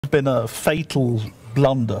been a fatal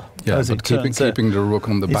blunder. Yeah, as but it turns keeping the rook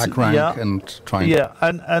on the back rank and trying. Yeah,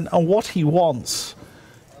 and what he wants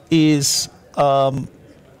is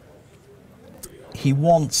he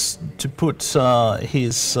wants to put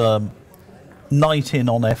his knight in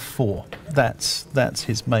on f4. That's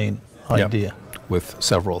his main idea. Yeah, with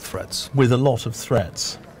several threats. With a lot of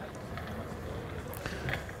threats.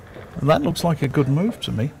 And that looks like a good move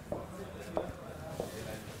to me.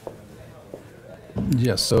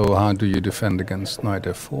 Yes, so how do you defend against knight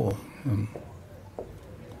f4?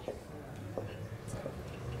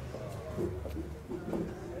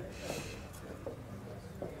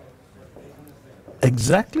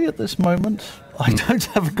 Exactly at this moment, I don't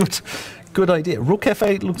have a good idea. Rook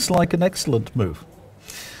f8 looks like an excellent move.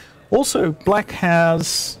 Also, black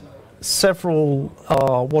has several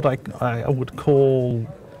what I would call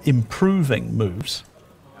improving moves.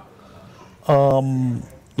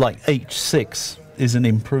 Like h6 is an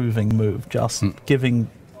improving move, just giving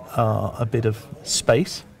a bit of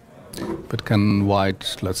space. But can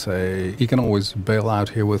white, let's say, he can always bail out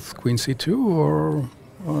here with queen c2 or...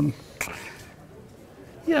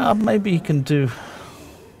 Yeah, maybe he can do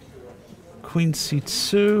queen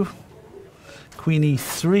c2, queen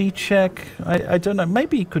e3 check. I don't know.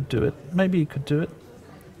 Maybe he could do it. Maybe he could do it.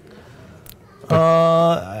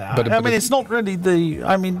 But I mean, it's not really the...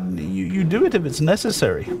 I mean, you do it if it's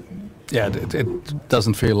necessary. Yeah, it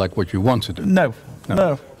doesn't feel like what you want to do. No.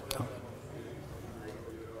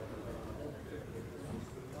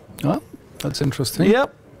 Well, that's interesting.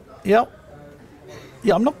 Yep. Yeah,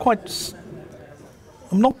 I'm not quite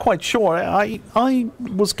sure. I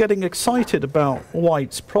was getting excited about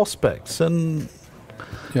white's prospects, and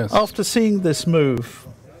after seeing this move,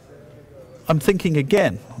 I'm thinking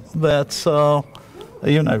again that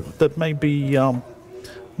that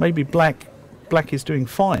maybe black is doing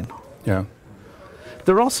fine. Yeah.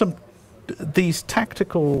 There are these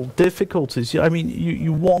tactical difficulties. I mean,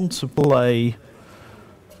 you want to play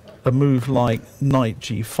a move like knight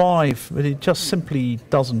g5, but it just simply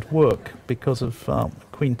doesn't work because of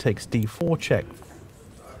queen takes d4 check.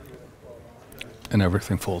 And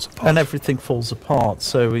everything falls apart.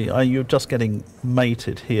 So you're just getting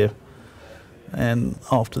mated here. And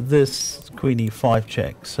after this, queen e5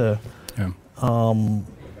 check. So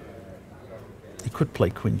he could play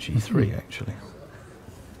queen g3 actually.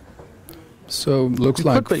 So looks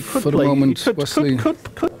like for the moment, Wesley could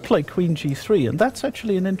play queen g3, and that's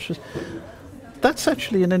actually an interest. That's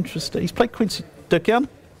actually an interesting. He's played queen c. Again.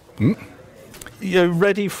 You're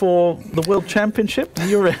ready for the World Championship?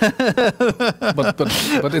 You're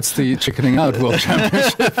but it's the chickening out World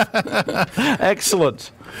Championship. Excellent.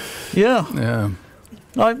 Yeah. Yeah.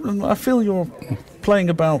 I feel you're playing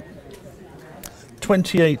about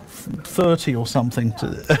 28-30 or something.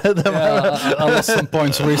 I lost some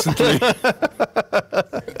points recently.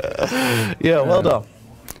 Yeah, well done.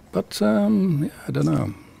 But I don't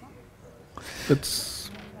know.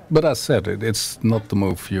 But as said, it's not the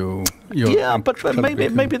move you're but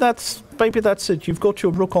maybe that's it. You've got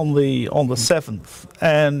your rook on the 7th,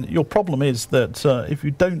 and your problem is that if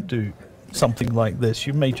you don't do something like this,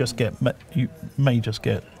 you may just get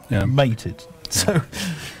mated. So,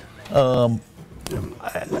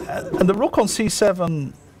 and the rook on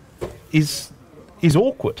c7 is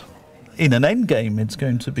awkward. In an endgame, it's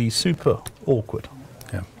going to be super awkward.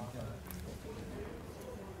 Yeah.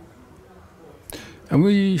 And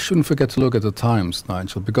we shouldn't forget to look at the times,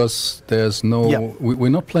 Nigel, because there's no... We're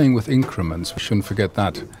not playing with increments. We shouldn't forget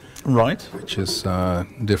that. Right. Which is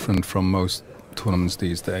different from most tournaments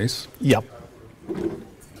these days. Yep.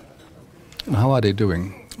 And how are they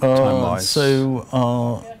doing, time-wise?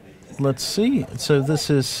 So, let's see. So this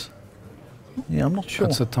is... Yeah, I'm not sure.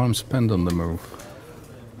 That's the time spent on the move.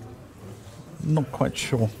 Not quite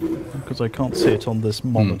sure, because I can't see it on this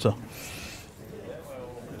monitor.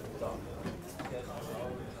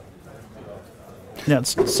 Yeah,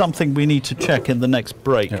 it's something we need to check in the next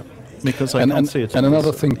break, because I can't see it. And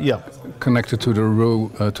another thing connected to the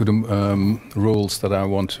rules that I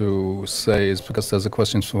want to say is because there's a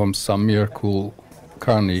question from Samir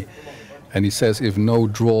Kulkarni, and he says if no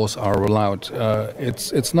draws are allowed,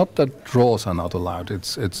 it's not that draws are not allowed.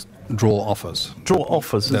 It's draw offers. Draw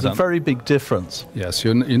offers. There's a very big difference. Yes,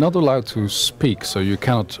 you're not allowed to speak, so you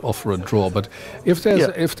cannot offer a draw. But if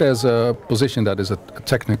there's a position that is a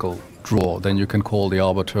technical draw, then you can call the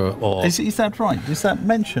arbiter. Or is that right? Is that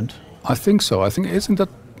mentioned? I think so. I think isn't that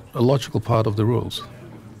a logical part of the rules?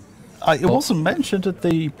 It wasn't mentioned at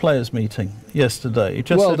the players' meeting yesterday. It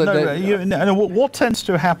just said, what tends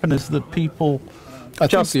to happen is that people I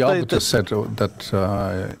think the arbiter said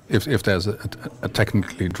that if there's a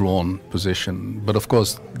technically drawn position, but of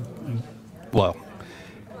course, well,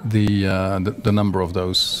 the number of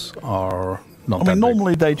those are not. I mean,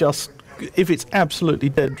 normally they just, if it's absolutely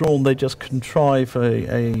dead drawn, they just contrive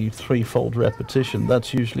a threefold repetition.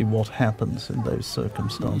 That's usually what happens in those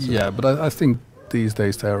circumstances. Yeah, but I think these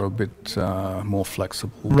days they're a bit more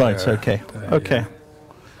flexible. Right. Okay. Okay.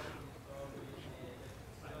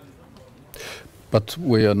 But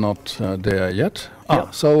we are not there yet.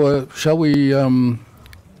 So shall we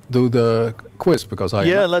do the quiz? Because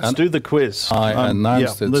let's do the quiz. I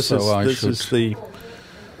announced it, this is the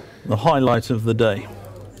highlight of the day.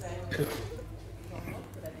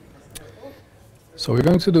 So we're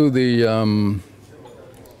going to do the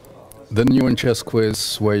New in Chess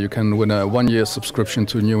quiz, where you can win a 1-year subscription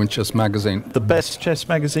to New in Chess magazine, the best chess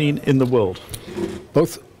magazine in the world,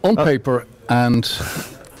 both on paper and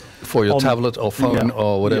for your tablet or phone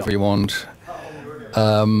or whatever you want.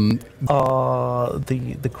 The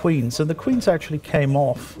queen. So the queen's actually came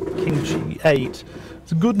off King G8.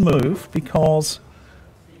 It's a good move because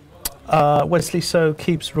Wesley So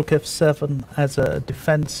keeps Rook F7 as a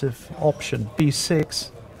defensive option.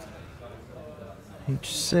 B6,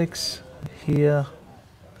 H6 here,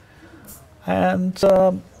 and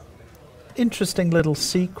interesting little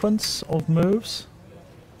sequence of moves.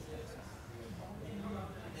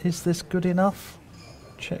 Is this good enough?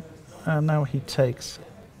 Check. And now he takes.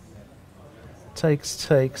 Takes.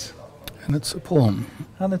 And it's a pawn.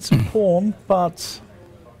 And it's a pawn, but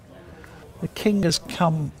the king has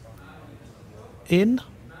come in.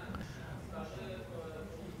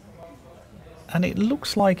 And it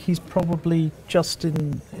looks like he's probably just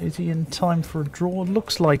in... Is he in time for a draw?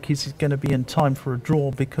 Looks like he's going to be in time for a draw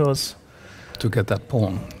because... To get that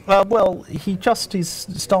pawn. Well, he just is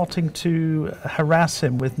starting to harass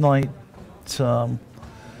him with knight c4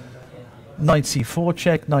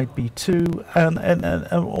 check, knight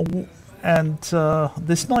b2, and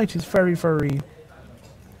this knight is very, very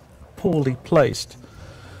poorly placed.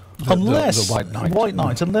 Unless the white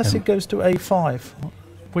knight, unless it goes to a5,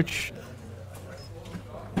 which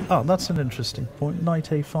that's an interesting point.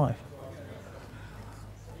 Knight a5.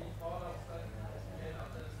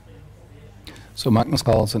 So Magnus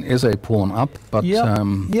Carlsen is a pawn up, but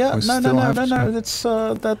no. It's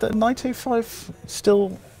that knight a5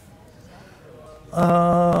 still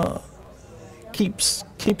keeps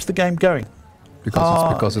the game going.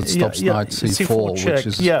 Because it stops knight c4, check,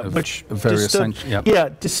 which is very essential. Yeah,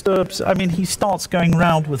 disturbs. I mean, he starts going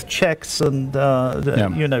round with checks and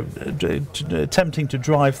attempting to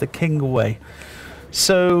drive the king away.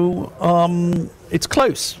 So it's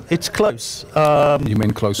close. It's close. You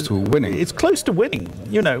mean close to winning? It's close to winning,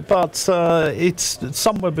 but it's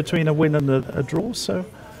somewhere between a win and a draw. So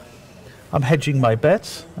I'm hedging my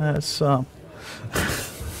bets as.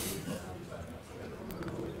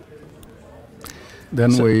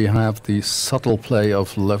 Then we have the subtle play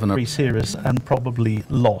of Levener. Very serious and probably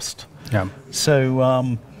lost. Yeah.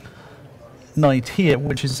 So knight here,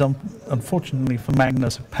 which is unfortunately for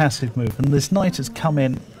Magnus a passive move, and this knight has come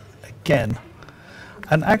in again.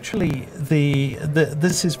 And actually,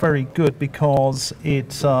 this is very good because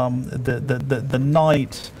it's the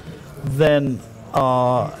knight then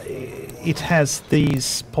it has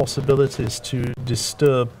these possibilities to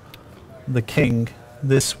disturb the king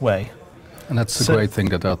this way. And that's the great thing,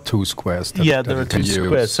 that there are two squares. There are two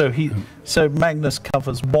squares. So Magnus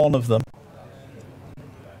covers one of them,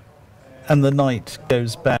 and the knight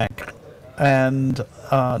goes back, and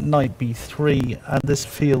knight b3, and this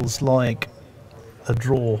feels like a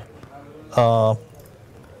draw.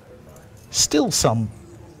 Still some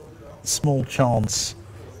small chance,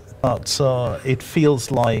 but it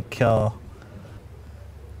feels like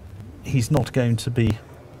he's not going to be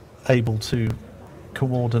able to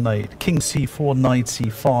coordinate. King c4, knight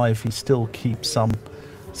c5, he still keeps some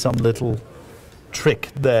little trick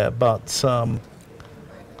there, but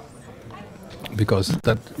because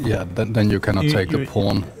then you cannot take the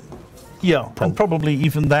pawn. And probably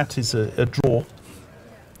even that is a draw.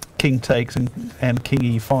 King takes and king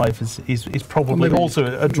e5 is probably also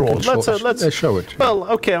a draw. Let's show it. Well,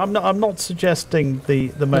 okay, I'm not suggesting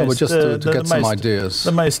the most just to get some ideas.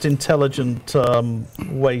 The most intelligent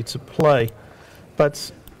way to play,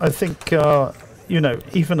 but I think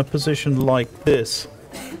even a position like this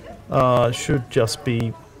should just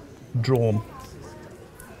be drawn.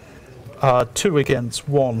 2 against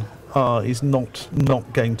 1 is not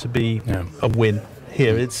going to be a win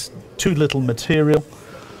here. It's too little material.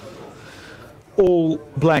 All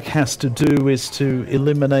black has to do is to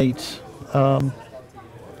eliminate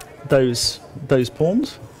those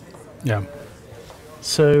pawns. Yeah.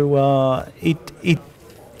 So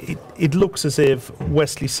it looks as if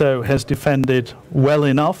Wesley So has defended well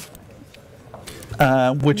enough,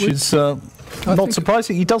 which is not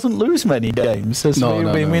surprising. He doesn't lose many games, as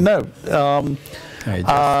we know.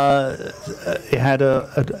 He had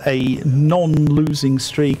a non-losing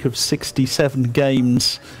streak of 67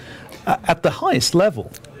 games at the highest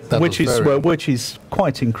level, which is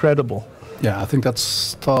quite incredible. Yeah, I think that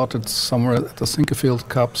started somewhere at the Sinquefield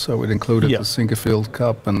Cup, so it included the Sinquefield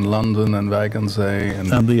Cup and London and Wagensee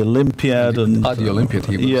and the Olympiad and the Olympiad.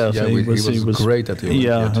 He was great at the Olympiad.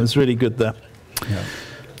 Yeah, he was really good there. Yeah.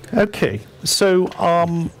 Okay, so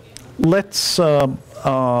let's have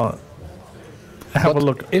a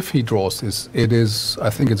look. If he draws this, I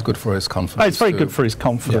think it's good for his confidence. It's very good for his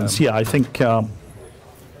confidence. Yeah, I think. Now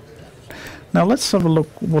let's have a look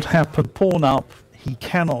what happened. Pawn up. He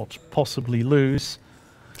cannot possibly lose.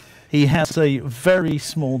 He has a very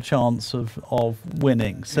small chance of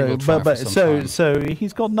winning. So, so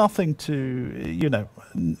he's got nothing to,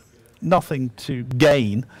 nothing to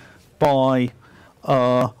gain by,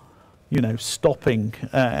 stopping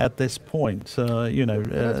at this point. At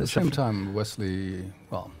the same time, Wesley,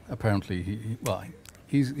 apparently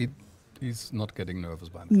he's not getting nervous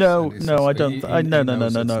by this. No, I don't.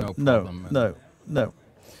 No.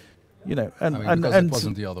 Because it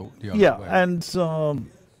wasn't the other way. And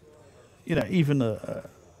even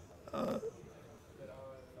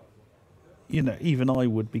I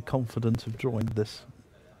would be confident of drawing this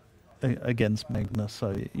against Magnus.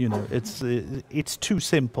 So it's too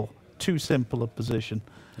simple a position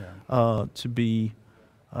to be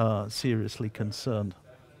seriously concerned.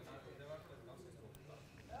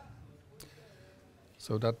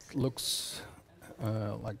 So that looks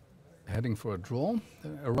like heading for a draw.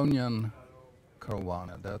 Aronian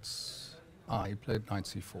Caruana, he played knight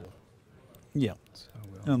c4. Yeah,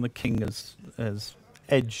 and the king has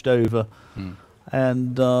edged over.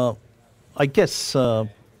 And I guess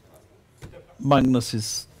Magnus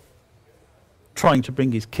is trying to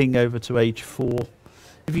bring his king over to h4.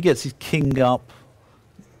 If he gets his king up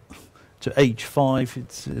to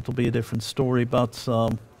h5, it'll be a different story, but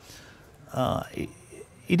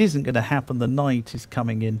it isn't going to happen. The knight is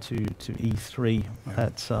coming into e3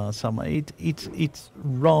 at somewhere. It's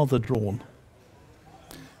rather drawn.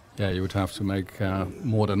 Yeah, you would have to make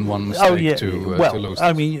more than one mistake to lose.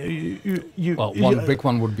 I mean, one big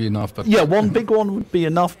one would be enough. But one big one would be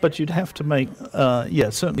enough, but you'd have to make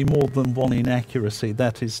certainly more than one inaccuracy.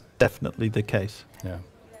 That is definitely the case. Yeah.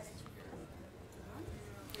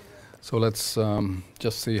 So let's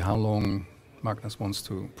just see how long Magnus wants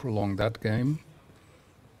to prolong that game.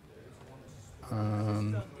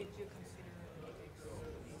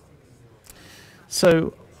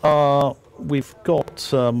 So we've got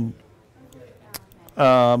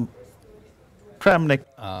Kramnik.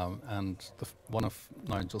 And one of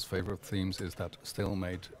Nigel's favorite themes is that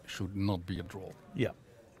stalemate should not be a draw. Yeah.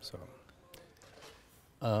 So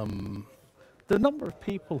the number of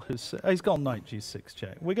who he's got knight g6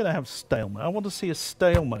 check. We're going to have stalemate. I want to see a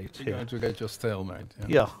stalemate here. You're going to get your stalemate.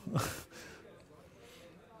 Yeah.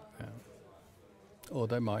 Or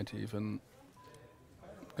they might even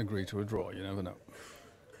agree to a draw. You never know.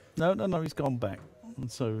 No. He's gone back, and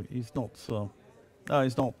so he's not.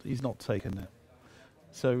 He's not taken it.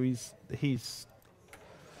 So he's.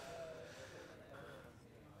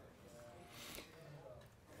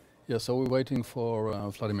 Yeah. So we're waiting for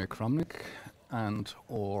Vladimir Kramnik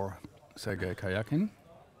or Sergei Karyakin.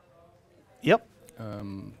 Yep.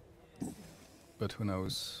 But who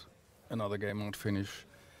knows? Another game won't finish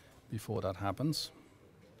before that happens.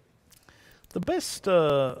 The best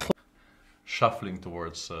shuffling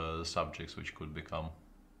towards subjects which could become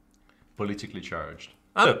politically charged.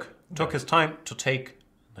 Took his time to take,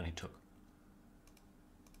 then he took.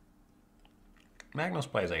 Magnus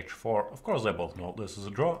plays h4. Of course, they both know this is a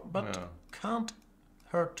draw, but can't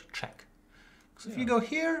hurt to check. Because if you go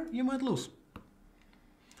here, you might lose.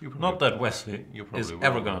 Not that Wesley is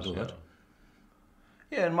ever going to do that.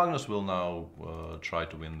 Yeah, and Magnus will now try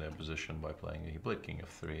to win their position by playing. He played king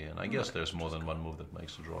f3, and I guess there's more than one move that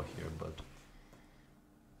makes a draw here. But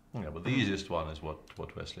the easiest one is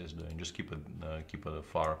what Wesley is doing. Just keep a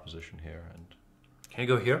far position here, and can you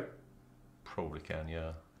go here? Probably can,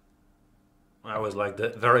 yeah. I always like the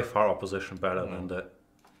very far opposition better than the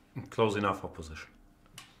close enough opposition.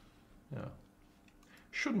 Yeah,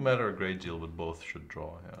 shouldn't matter a great deal, but both should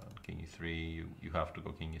draw. Yeah, king e3. You have to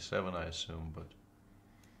go king e7, I assume, but.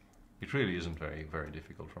 It really isn't very, very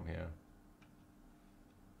difficult from here.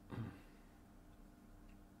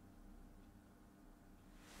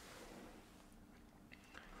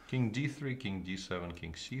 King d3, king d7,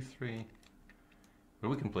 king c3. But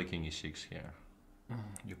we can play king e6 here.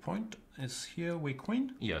 Your point is here we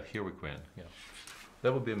queen? Yeah, here we queen, yeah.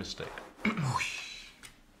 That would be a mistake.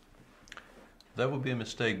 That would be a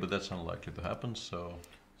mistake, but that's unlikely to happen, so...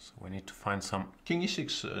 So we need to find some... King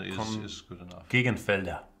e6 is good enough.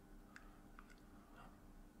 Gegenfelder.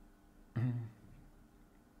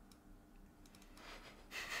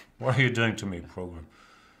 What are you doing to me, program?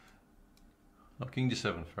 Now king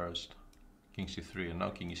d7 first, king c3, and now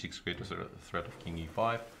king e6 creates a threat of king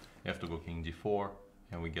e5. You have to go king d4,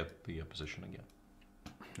 and we get the position again.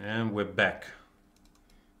 And we're back.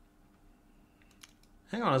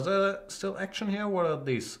 Hang on, is there still action here? What are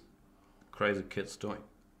these crazy kids doing?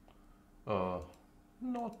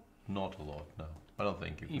 Not a lot, no. I don't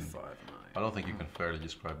think you can. E5, 9. I don't think you can fairly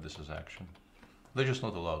describe this as action. They're just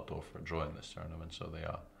not allowed to offer a draw in this tournament, so they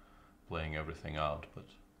are playing everything out. But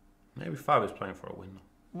maybe 5 is playing for a win.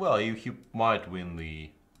 Well, you might win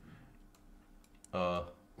the.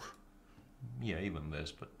 Yeah, even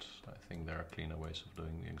this, but I think there are cleaner ways of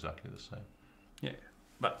doing exactly the same. Yeah,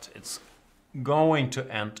 but it's going to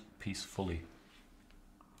end peacefully.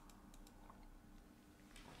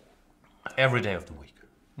 Every day of the week.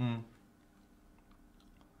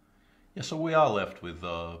 Yeah, so we are left with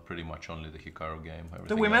pretty much only the Hikaru game.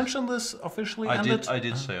 Did we mention this officially ended? I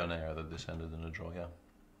did say on air that this ended in a draw, yeah.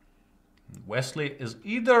 Wesley is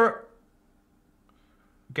either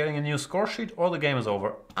getting a new score sheet or the game is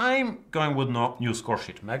over. I'm going with no new score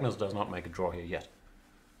sheet. Magnus does not make a draw here yet.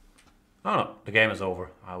 Oh no, the game is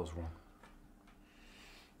over. I was wrong.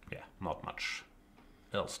 Yeah, not much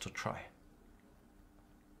else to try.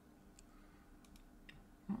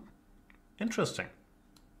 Interesting.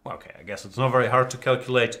 Well, okay, I guess it's not very hard to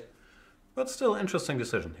calculate, but still interesting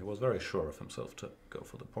decision. He was very sure of himself to go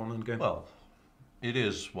for the pawn endgame. Well, it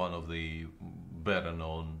is one of the better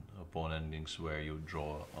known pawn endings where you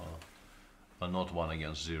draw a not 1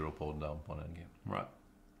 against 0 pawn down pawn endgame. Right.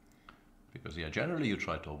 Because yeah, generally you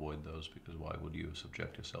try to avoid those because why would you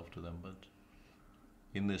subject yourself to them? But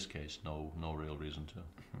in this case, no real reason to.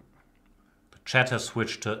 The chat has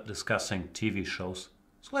switched to discussing TV shows.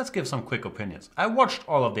 So let's give some quick opinions. I watched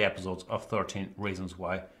all of the episodes of 13 Reasons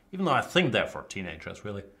Why, even though I think they're for teenagers,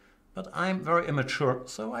 really. But I'm very immature,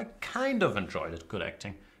 so I kind of enjoyed it, good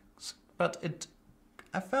acting. But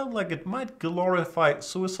I felt like it might glorify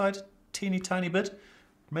suicide a teeny tiny bit.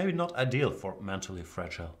 Maybe not ideal for mentally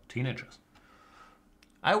fragile teenagers.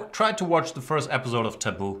 I tried to watch the first episode of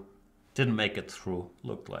Taboo. Didn't make it through.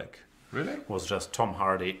 Looked like Really? It was just Tom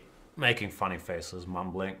Hardy making funny faces,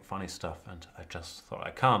 mumbling funny stuff, and I just thought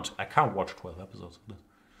I can't watch 12 episodes of this.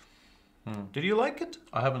 Did you like it?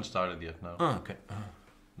 I haven't started yet, no. Oh, okay.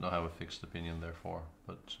 Don't have a fixed opinion therefore,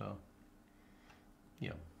 but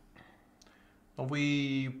yeah.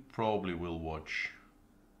 We probably will watch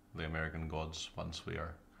The American Gods once we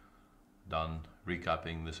are done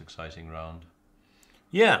recapping this exciting round.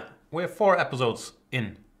 Yeah, we have 4 episodes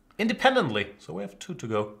in independently, so we have 2 to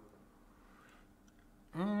go.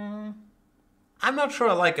 I'm not sure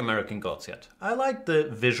I like American Gods yet. I like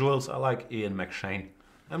the visuals, I like Ian McShane.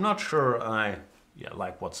 I'm not sure I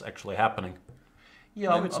like what's actually happening.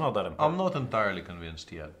 Yeah, maybe it's not that important. I'm not entirely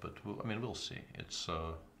convinced yet, but I mean we'll see. It's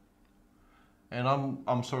and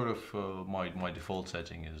I'm sort of my default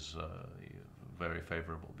setting is very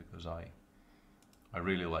favorable because I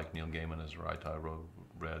really like Neil Gaiman as a writer. I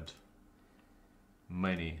read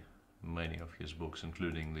many of his books,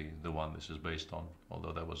 including the one this is based on,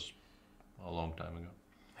 although that was a long time ago.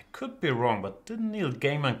 I could be wrong, but didn't Neil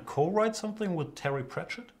Gaiman co-write something with Terry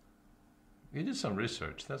Pratchett? You did some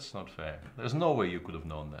research. That's not fair. There's no way you could have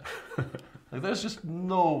known that. Like, there's just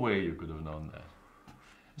no way you could have known that.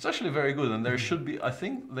 It's actually very good, and there should be. I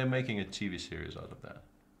think they're making a TV series out of that.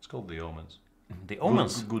 It's called The Omens. The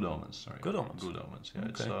Omens. Good Omens. Sorry. Good Omens. Good Omens. Yeah. Okay.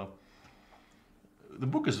 It's the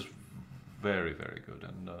book is very good,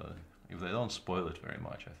 and if they don't spoil it very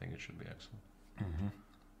much, I think it should be excellent.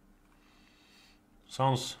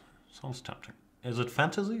 Sounds tempting. Is it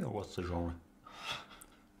fantasy or what's the genre?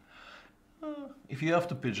 If you have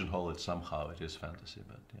to pigeonhole it somehow, it is fantasy,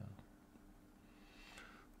 but yeah.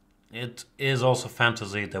 It is also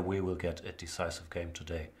fantasy that we will get a decisive game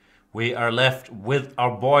today. We are left with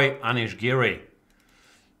our boy Anish Giri,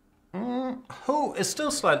 who is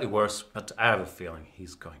still slightly worse, but I have a feeling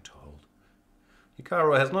he's going to hold.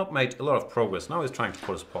 Hikaru has not made a lot of progress. Now he's trying to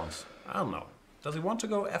put his pawns. I don't know. Does he want to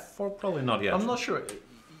go f4? Probably not yet. I'm not sure.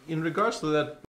 In regards to that